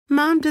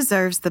Mom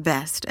deserves the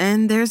best,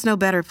 and there's no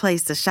better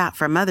place to shop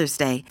for Mother's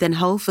Day than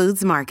Whole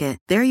Foods Market.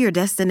 They're your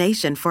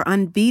destination for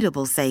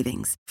unbeatable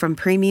savings, from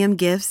premium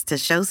gifts to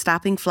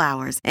show-stopping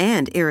flowers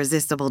and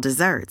irresistible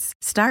desserts.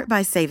 Start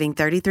by saving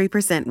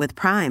 33% with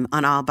Prime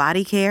on all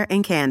body care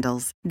and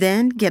candles.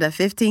 Then get a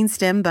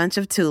 15-stem bunch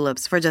of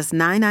tulips for just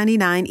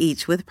 $9.99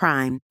 each with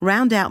Prime.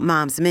 Round out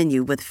Mom's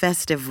menu with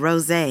festive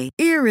rosé,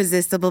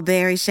 irresistible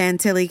berry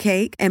chantilly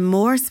cake, and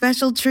more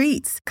special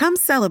treats. Come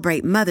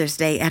celebrate Mother's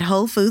Day at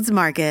Whole Foods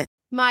Market.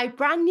 My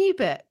brand new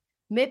book,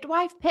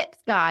 Midwife Pip's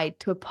Guide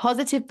to a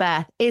Positive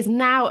Birth, is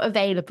now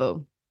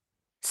available.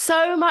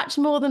 So much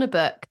more than a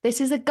book,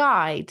 this is a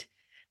guide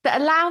that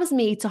allows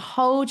me to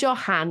hold your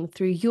hand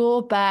through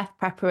your birth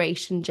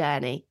preparation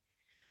journey.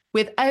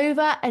 With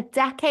over a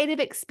decade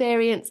of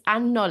experience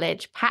and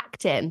knowledge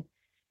packed in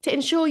to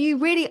ensure you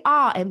really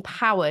are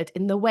empowered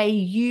in the way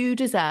you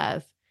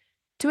deserve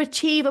to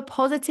achieve a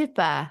positive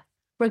birth,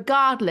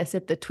 regardless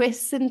of the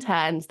twists and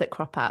turns that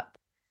crop up.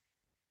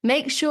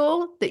 Make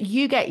sure that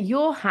you get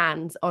your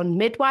hands on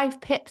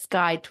Midwife Pip's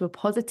Guide to a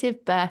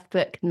Positive Birth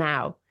book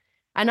now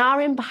and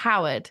are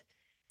empowered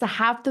to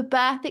have the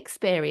birth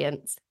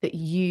experience that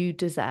you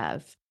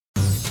deserve.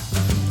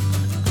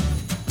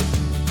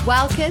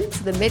 Welcome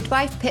to the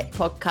Midwife Pip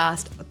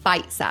podcast,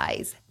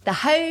 BITESIZE, the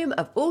home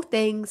of all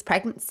things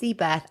pregnancy,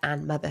 birth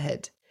and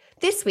motherhood.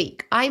 This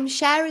week, I'm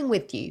sharing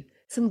with you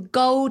some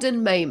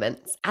golden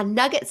moments and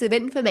nuggets of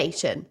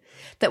information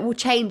that will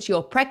change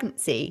your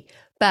pregnancy,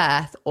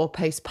 birth or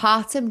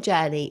postpartum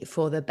journey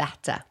for the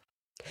better.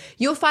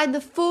 You'll find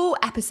the full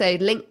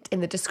episode linked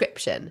in the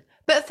description.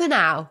 But for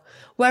now,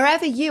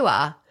 wherever you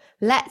are,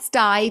 let's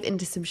dive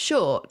into some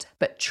short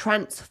but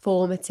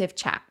transformative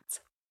chat.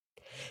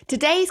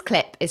 Today's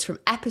clip is from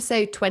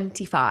episode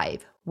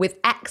 25 with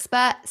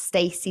expert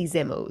Stacey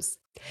Zimmels,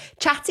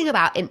 chatting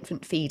about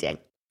infant feeding.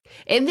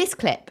 In this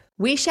clip,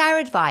 we share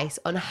advice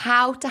on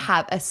how to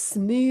have a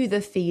smoother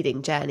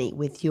feeding journey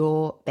with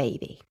your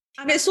baby.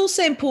 And it's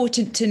also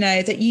important to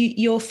know that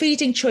your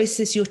feeding choice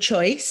is your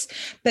choice,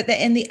 but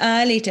that in the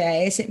early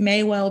days, it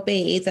may well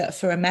be that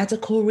for a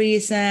medical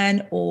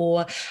reason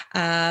or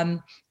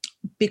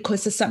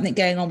because there's something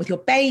going on with your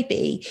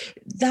baby,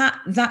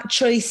 that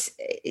choice,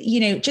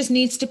 just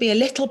needs to be a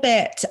little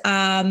bit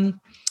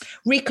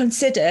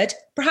reconsidered,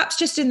 perhaps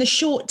just in the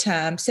short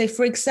term. So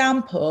for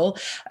example,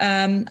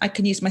 I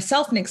can use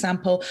myself an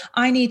example.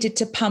 I needed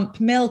to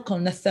pump milk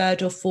on the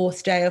third or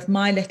fourth day of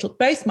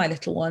both my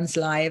little ones'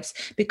 lives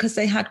because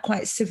they had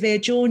quite severe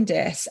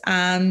jaundice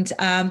and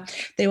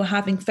they were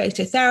having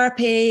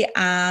phototherapy,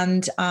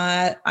 and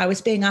I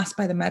was being asked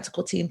by the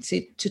medical team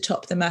to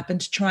top them up and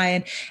to try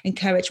and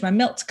encourage my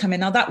milk to come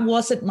in. Now, that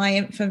wasn't my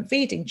infant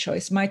feeding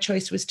choice. My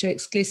choice was to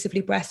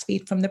exclusively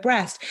breastfeed from the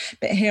breast,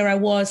 but here I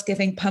was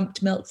giving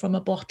pumped milk from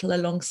a bottle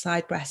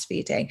alongside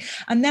breastfeeding.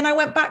 And then I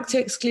went back to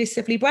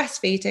exclusively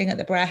breastfeeding at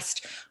the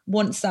breast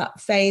once that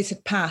phase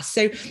had passed.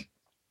 So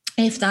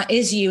if that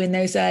is you in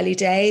those early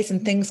days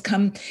and things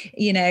come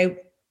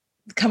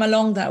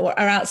along that are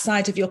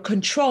outside of your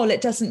control,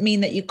 it doesn't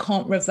mean that you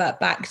can't revert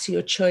back to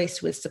your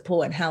choice with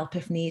support and help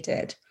if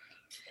needed.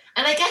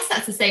 And I guess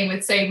that's the same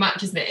with so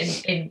much, isn't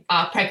it, in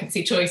our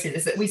pregnancy choices,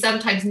 is that we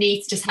sometimes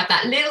need to just have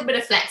that little bit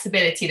of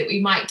flexibility, that we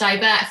might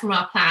divert from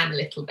our plan a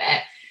little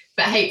bit,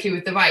 but hopefully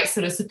with the right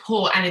sort of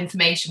support and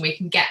information, we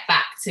can get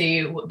back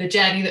to the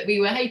journey that we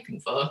were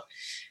hoping for.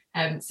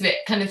 So it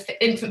kind of,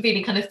 infant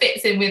feeding kind of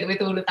fits in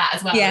with all of that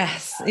as well.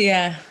 Yes,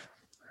 yeah.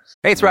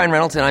 Hey, it's Ryan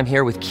Reynolds, and I'm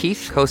here with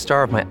Keith,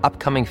 co-star of my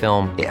upcoming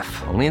film,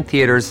 If, only in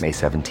theaters May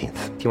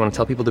 17th. Do you want to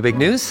tell people the big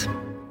news?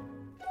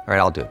 All right,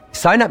 I'll do it.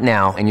 Sign up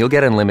now and you'll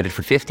get unlimited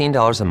for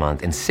 $15 a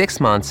month and 6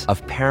 months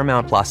of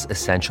Paramount Plus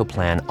Essential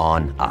Plan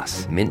on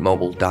us.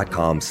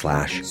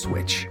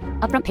 MintMobile.com/switch.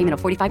 Upfront payment of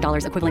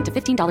 $45 equivalent to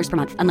 $15 per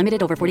month.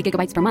 Unlimited over 40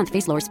 gigabytes per month.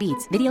 Face lower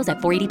speeds. Videos at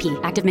 480p.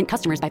 Active Mint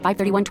customers by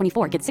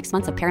 531.24 get 6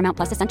 months of Paramount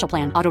Plus Essential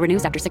Plan. Auto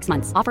renews after 6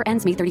 months. Offer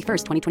ends May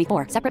 31st,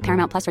 2024. Separate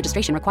Paramount Plus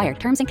registration required.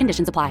 Terms and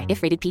conditions apply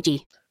if rated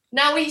PG.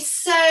 Now, we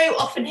so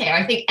often hear,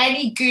 I think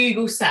any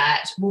Google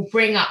search will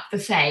bring up the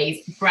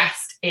phrase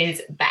breast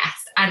is best.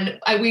 And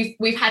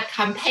we've had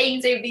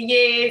campaigns over the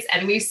years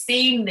and we've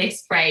seen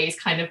this phrase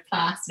kind of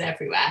plastered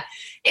everywhere.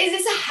 Is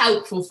this a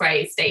helpful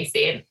phrase,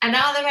 Stacey? And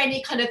are there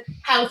any kind of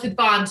health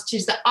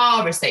advantages that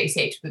are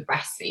associated with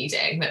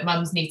breastfeeding that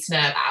mums need to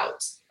know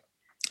about?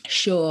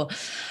 Sure.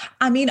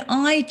 I mean,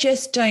 I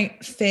just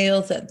don't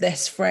feel that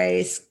this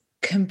phrase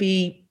can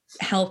be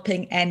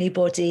helping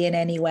anybody in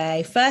any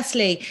way.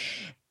 Firstly,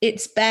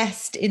 it's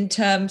best in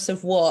terms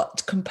of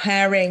what?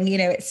 Comparing,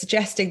 it's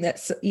suggesting that,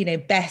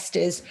 best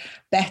is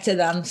better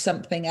than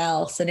something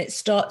else. And it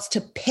starts to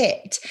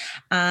pit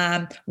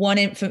one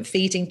infant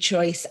feeding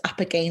choice up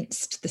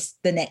against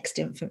the next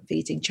infant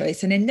feeding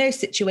choice. And in no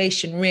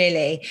situation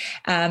really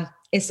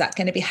is that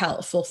going to be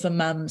helpful for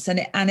mums.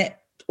 And it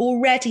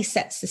already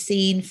sets the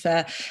scene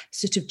for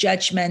sort of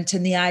judgment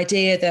and the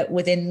idea that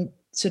within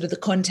sort of the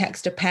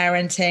context of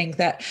parenting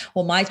that,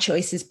 well, my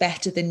choice is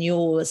better than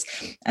yours.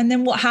 And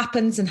then what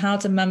happens and how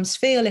do mums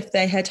feel if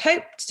they had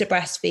hoped to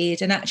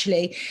breastfeed and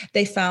actually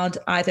they found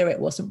either it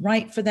wasn't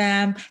right for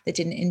them, they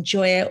didn't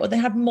enjoy it, or they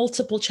had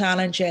multiple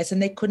challenges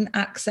and they couldn't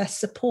access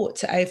support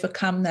to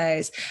overcome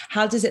those?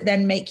 How does it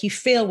then make you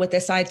feel with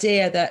this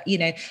idea that,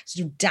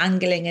 sort of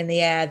dangling in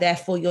the air,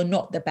 therefore you're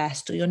not the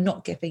best or you're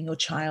not giving your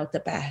child the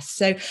best?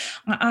 So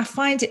I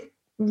find it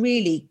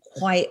really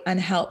quite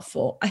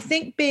unhelpful. I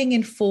think being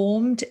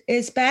informed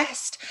is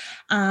best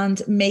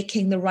and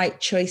making the right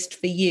choice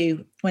for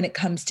you when it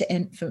comes to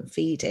infant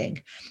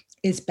feeding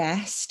is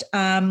best.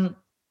 Now,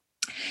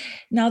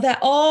 there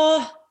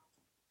are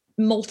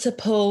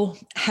multiple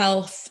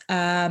health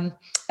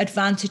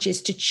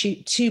advantages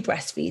to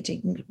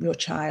breastfeeding your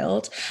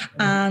child.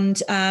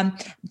 And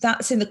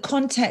that's in the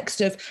context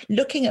of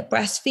looking at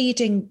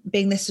breastfeeding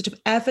being this sort of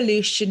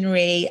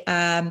evolutionary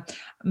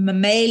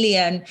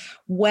mammalian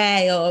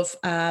way of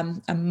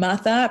a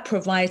mother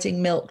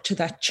providing milk to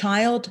their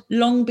child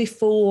long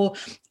before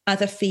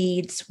other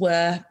feeds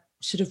were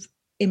sort of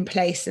in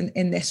place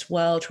in this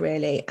world,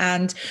 really.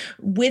 And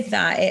with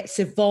that, it's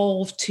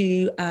evolved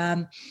to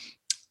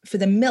for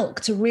the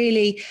milk to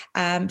really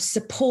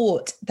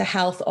support the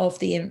health of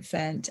the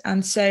infant.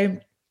 And so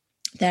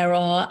there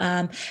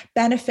are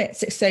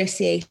benefits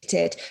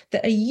associated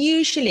that are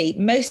usually,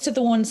 most of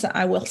the ones that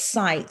I will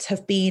cite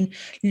have been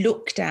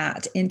looked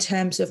at in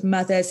terms of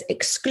mothers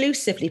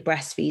exclusively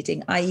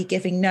breastfeeding, i.e.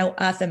 giving no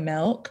other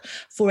milk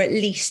for at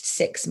least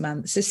 6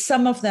 months. So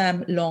some of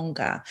them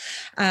longer.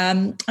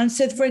 And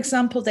so, for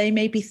example, they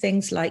may be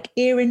things like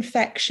ear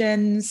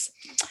infections,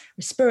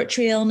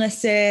 respiratory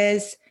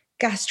illnesses,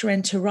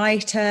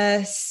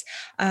 gastroenteritis,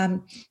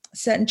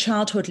 certain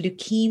childhood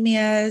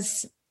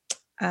leukemias.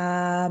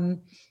 I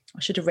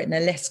should have written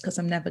a list because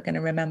I'm never going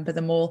to remember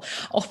them all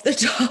off the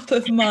top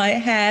of my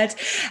head.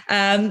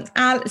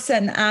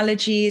 Certain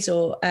allergies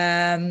or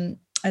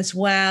as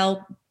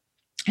well.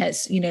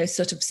 It's,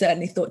 sort of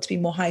certainly thought to be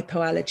more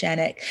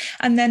hypoallergenic.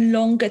 And then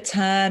longer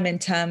term in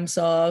terms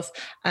of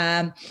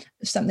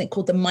something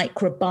called the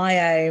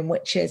microbiome,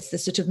 which is the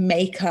sort of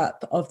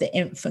makeup of the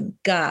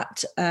infant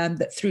gut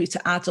that through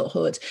to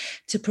adulthood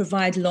to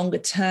provide longer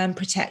term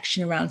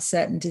protection around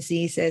certain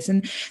diseases.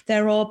 And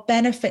there are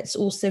benefits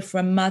also for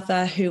a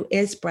mother who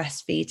is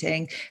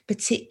breastfeeding,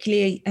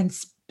 particularly and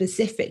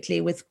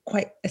specifically with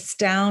quite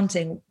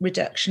astounding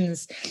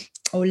reductions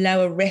or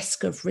lower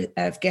risk of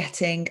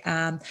getting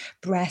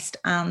breast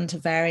and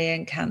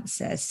ovarian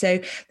cancer. So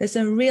there's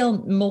a real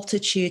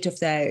multitude of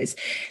those.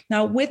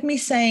 Now, with me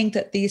saying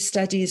that these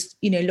studies,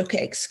 look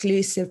at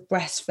exclusive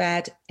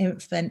breastfed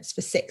infants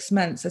for 6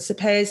 months, I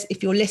suppose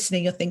if you're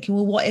listening, you're thinking,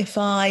 well, what if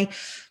I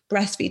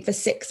breastfeed for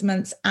 6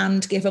 months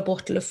and give a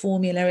bottle of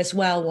formula as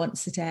well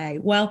once a day?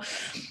 Well,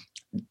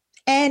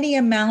 any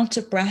amount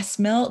of breast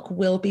milk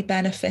will be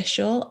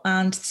beneficial,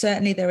 and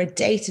certainly there are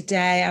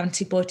day-to-day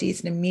antibodies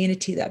and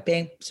immunity that are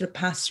being sort of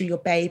passed through your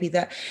baby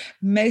that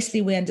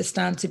mostly we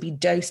understand to be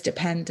dose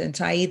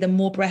dependent, i.e. the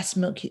more breast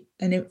milk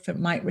an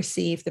infant might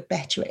receive, the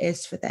better it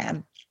is for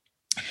them.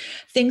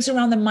 Things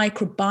around the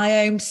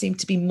microbiome seem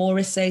to be more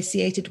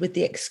associated with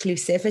the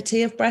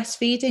exclusivity of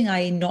breastfeeding,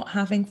 i.e. not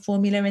having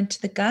formula into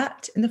the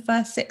gut in the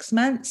first 6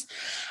 months.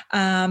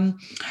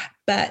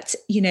 But,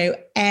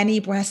 any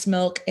breast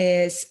milk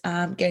is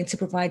going to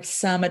provide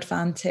some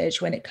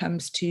advantage when it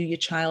comes to your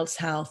child's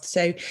health.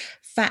 So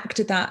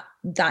factor that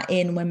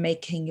in when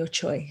making your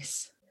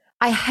choice.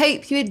 I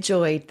hope you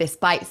enjoyed this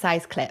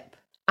bite-sized clip.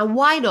 And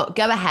why not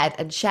go ahead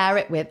and share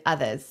it with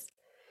others?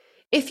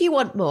 If you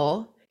want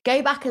more,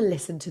 go back and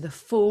listen to the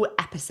full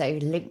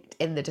episode linked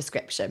in the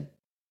description.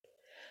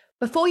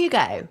 Before you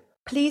go,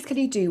 please can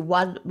you do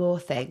one more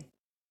thing?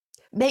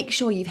 Make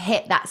sure you've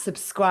hit that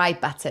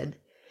subscribe button,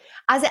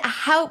 as it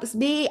helps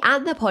me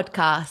and the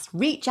podcast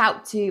reach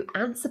out to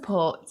and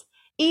support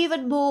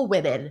even more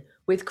women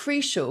with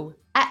crucial,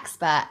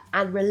 expert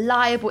and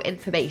reliable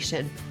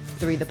information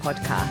through the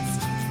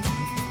podcast.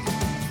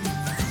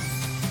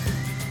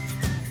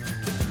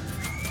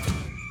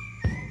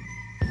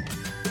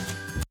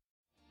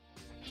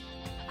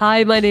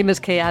 Hi, my name is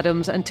Kay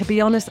Adams, and to be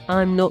honest,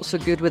 I'm not so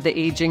good with the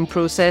ageing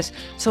process,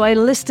 so I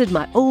enlisted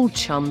my old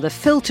chum, the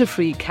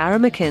filter-free Cara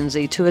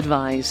McKenzie, to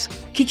advise.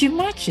 Could you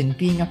imagine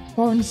being a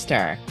porn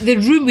star? The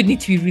room would need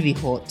to be really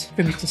hot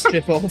for me to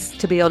strip off.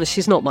 To be honest,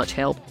 she's not much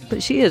help,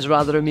 but she is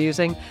rather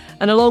amusing.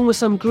 And along with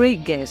some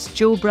great guests,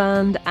 Jo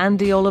Brand,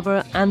 Andy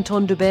Oliver,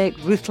 Anton Dubeck,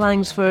 Ruth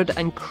Langsford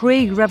and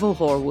Craig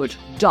Revel-Horwood,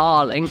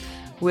 darling,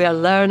 we are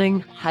learning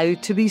how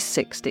to be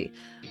 60.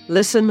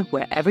 Listen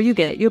wherever you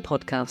get your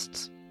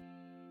podcasts.